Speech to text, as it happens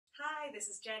Hi, this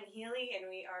is Jen Healy,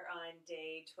 and we are on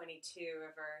day 22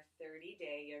 of our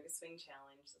 30-day yoga swing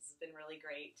challenge. This has been really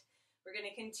great. We're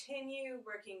going to continue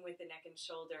working with the neck and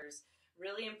shoulders.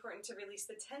 Really important to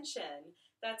release the tension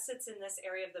that sits in this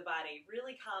area of the body.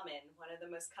 Really common, one of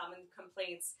the most common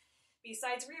complaints.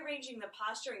 Besides rearranging the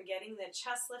posture and getting the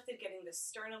chest lifted, getting the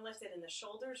sternum lifted, and the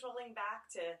shoulders rolling back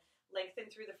to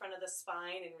lengthen through the front of the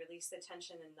spine and release the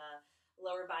tension in the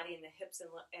lower body and the hips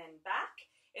and back.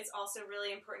 It's also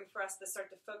really important for us to start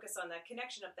to focus on that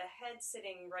connection of the head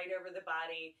sitting right over the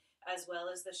body, as well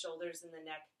as the shoulders and the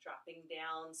neck dropping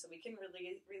down, so we can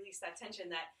really release that tension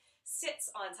that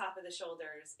sits on top of the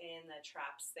shoulders in the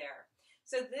traps there.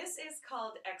 So this is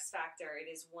called Xfactor. It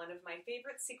is one of my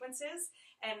favorite sequences,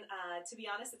 and to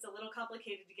be honest, it's a little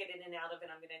complicated to get in and out of,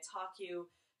 and I'm going to talk you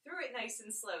through it nice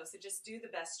and slow, so just do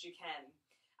the best you can.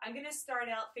 I'm going to start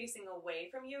out facing away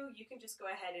from you. You can just go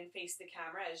ahead and face the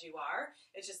camera as you are.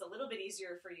 It's just a little bit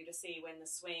easier for you to see when the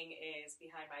swing is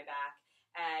behind my back,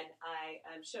 and I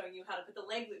am showing you how to put the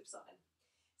leg loops on.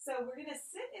 So we're going to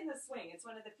sit in the swing. It's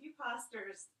one of the few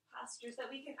postures that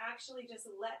we can actually just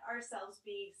let ourselves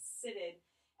be seated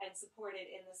and supported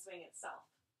in the swing itself.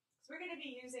 So we're going to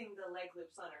be using the leg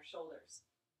loops on our shoulders.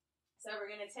 So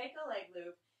we're going to take a leg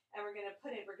loop, and we're going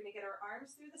to get our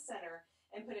arms through the center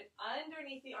and put it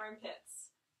underneath the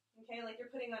armpits, okay, like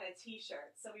you're putting on a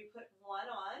t-shirt. So we put one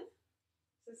on.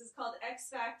 So this is called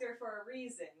Xfactor for a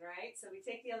reason, right? So we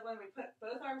take the other one, we put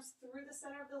both arms through the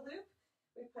center of the loop,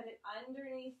 we put it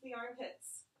underneath the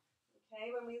armpits,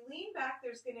 okay? When we lean back,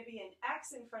 there's going to be an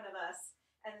X in front of us,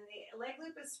 and then the leg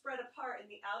loop is spread apart,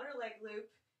 and the outer leg loop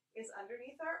is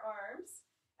underneath our arms,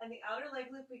 and the outer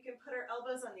leg loop, we can put our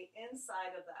elbows on the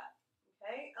inside of that,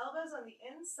 okay? Elbows on the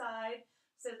inside,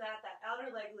 so that outer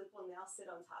leg loop will now sit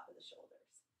on top of the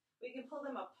shoulders. We can pull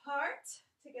them apart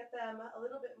to get them a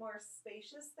little bit more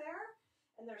spacious there,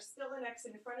 and there's still an X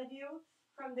in front of you.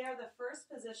 From there, the first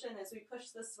position is we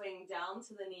push the swing down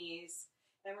to the knees,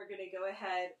 and we're going to go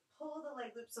ahead, pull the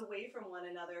leg loops away from one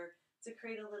another to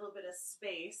create a little bit of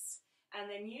space, and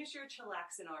then use your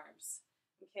chillaxin arms.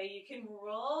 Okay, you can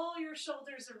roll your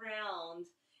shoulders around,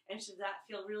 and should that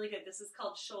feel really good? This is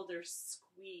called shoulder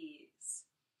squeeze.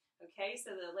 Okay,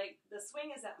 so the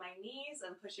swing is at my knees,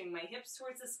 I'm pushing my hips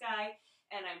towards the sky,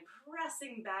 and I'm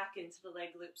pressing back into the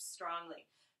leg loops strongly.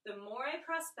 The more I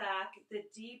press back, the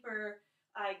deeper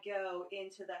I go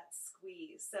into that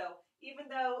squeeze. So even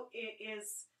though it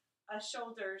is a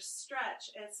shoulder stretch,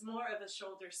 it's more of a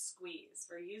shoulder squeeze.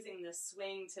 We're using the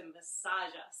swing to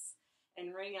massage us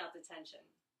and wring out the tension.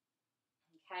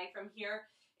 Okay, from here,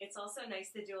 it's also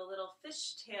nice to do a little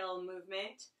fishtail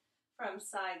movement from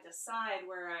side to side,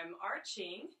 where I'm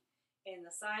arching in the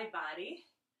side body.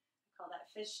 I call that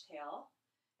fishtail,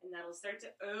 and that'll start to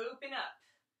open up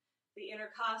the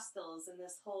intercostals and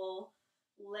this whole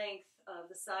length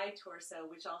of the side torso,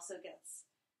 which also gets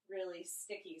really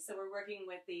sticky. So we're working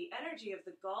with the energy of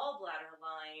the gallbladder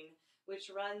line, which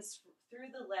runs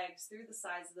through the legs, through the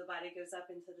sides of the body, goes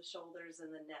up into the shoulders and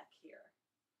the neck here.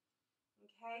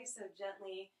 Okay, so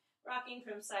gently rocking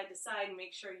from side to side, and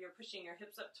make sure you're pushing your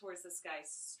hips up towards the sky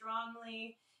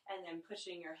strongly, and then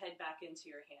pushing your head back into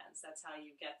your hands. That's how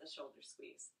you get the shoulder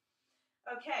squeeze.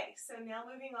 Okay, so now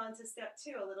moving on to step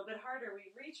 2, a little bit harder. We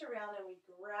reach around and we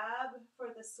grab for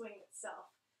the swing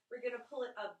itself. We're going to pull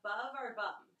it above our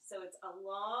bum, so it's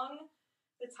along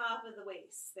the top of the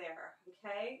waist there,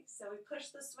 okay? So we push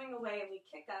the swing away and we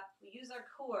kick up. We use our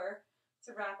core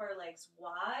to wrap our legs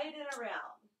wide and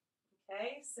around.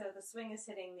 Okay, so the swing is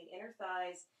hitting the inner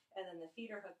thighs, and then the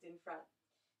feet are hooked in front.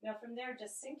 Now from there,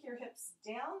 just sink your hips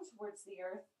down towards the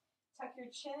earth, tuck your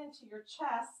chin into your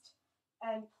chest,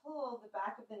 and pull the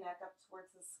back of the neck up towards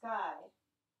the sky.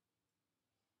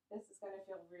 This is going to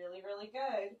feel really, really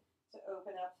good to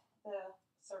open up the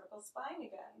cervical spine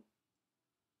again.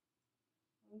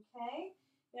 Okay,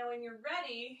 now when you're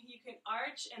ready, you can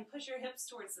arch and push your hips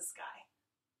towards the sky.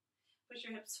 Push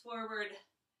your hips forward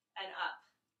and up.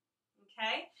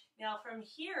 Okay, now from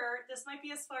here, this might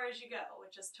be as far as you go,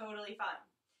 which is totally fine.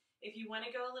 If you want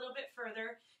to go a little bit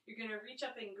further, you're going to reach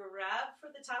up and grab for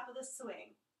the top of the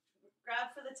swing.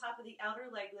 Grab for the top of the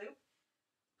outer leg loop,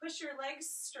 push your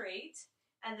legs straight,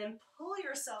 and then pull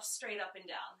yourself straight up and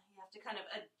down. You have to kind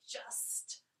of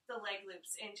adjust the leg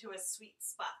loops into a sweet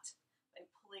spot by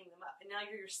pulling them up. And now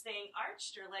you're staying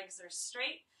arched, your legs are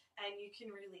straight, and you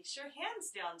can release your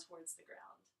hands down towards the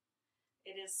ground.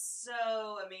 It is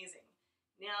so amazing.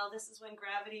 Now this is when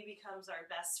gravity becomes our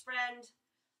best friend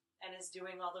and is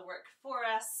doing all the work for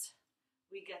us.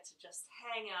 We get to just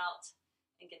hang out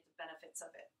and get the benefits of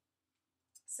it.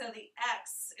 So the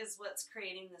X is what's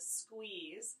creating the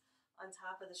squeeze on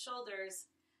top of the shoulders,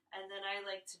 And then I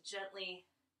like to gently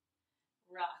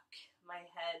rock my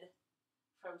head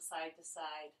from side to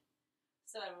side.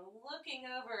 So I'm looking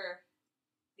over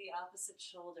the opposite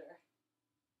shoulder.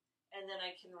 And then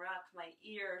I can rock my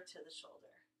ear to the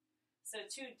shoulder. So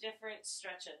 2 different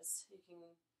stretches. You can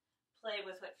play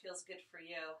with what feels good for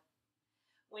you.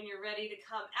 When you're ready to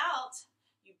come out,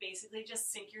 you basically just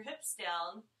sink your hips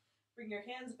down, bring your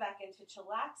hands back into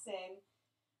chillaxing,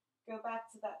 go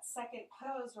back to that second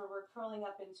pose where we're curling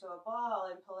up into a ball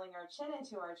and pulling our chin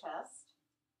into our chest.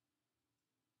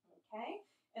 Okay?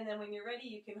 And then when you're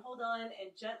ready, you can hold on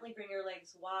and gently bring your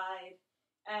legs wide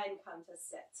and come to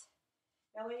sit.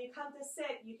 Now when you come to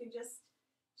sit, you can just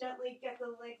gently get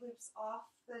the leg loops off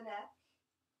the neck.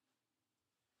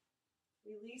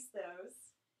 Release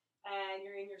those, and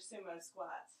you're in your sumo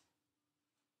squat.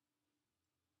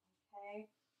 Okay?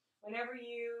 Whenever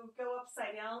you go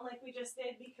upside down like we just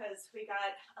did, because we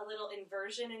got a little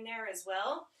inversion in there as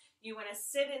well, you want to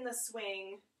sit in the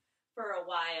swing for a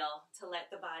while to let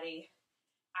the body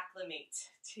acclimate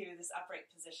to this upright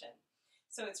position.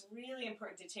 So it's really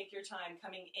important to take your time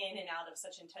coming in and out of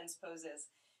such intense poses.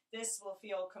 This will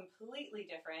feel completely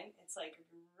different. It's like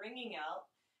wringing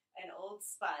out an old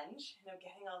sponge,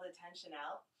 getting all the tension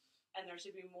out, and there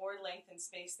should be more length and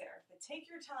space there. But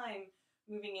take your time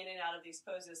moving in and out of these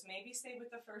poses. Maybe stay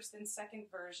with the first and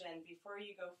second version before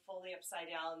you go fully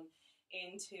upside down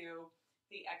into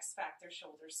the Xfactor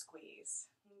shoulder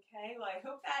squeeze. Okay, well I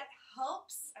hope that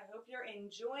helps. I hope you're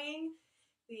enjoying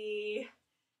the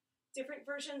different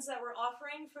versions that we're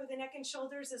offering for the neck and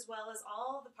shoulders, as well as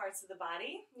all the parts of the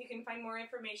body. You can find more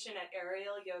information at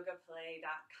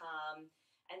aerialyogaplay.com.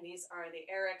 And these are the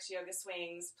AYRx yoga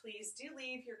swings. Please do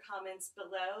leave your comments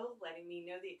below, letting me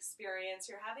know the experience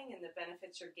you're having and the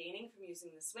benefits you're gaining from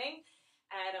using the swing.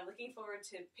 And I'm looking forward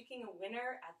to picking a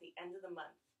winner at the end of the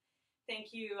month.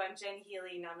 Thank you. I'm Jen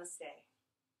Healy. Namaste.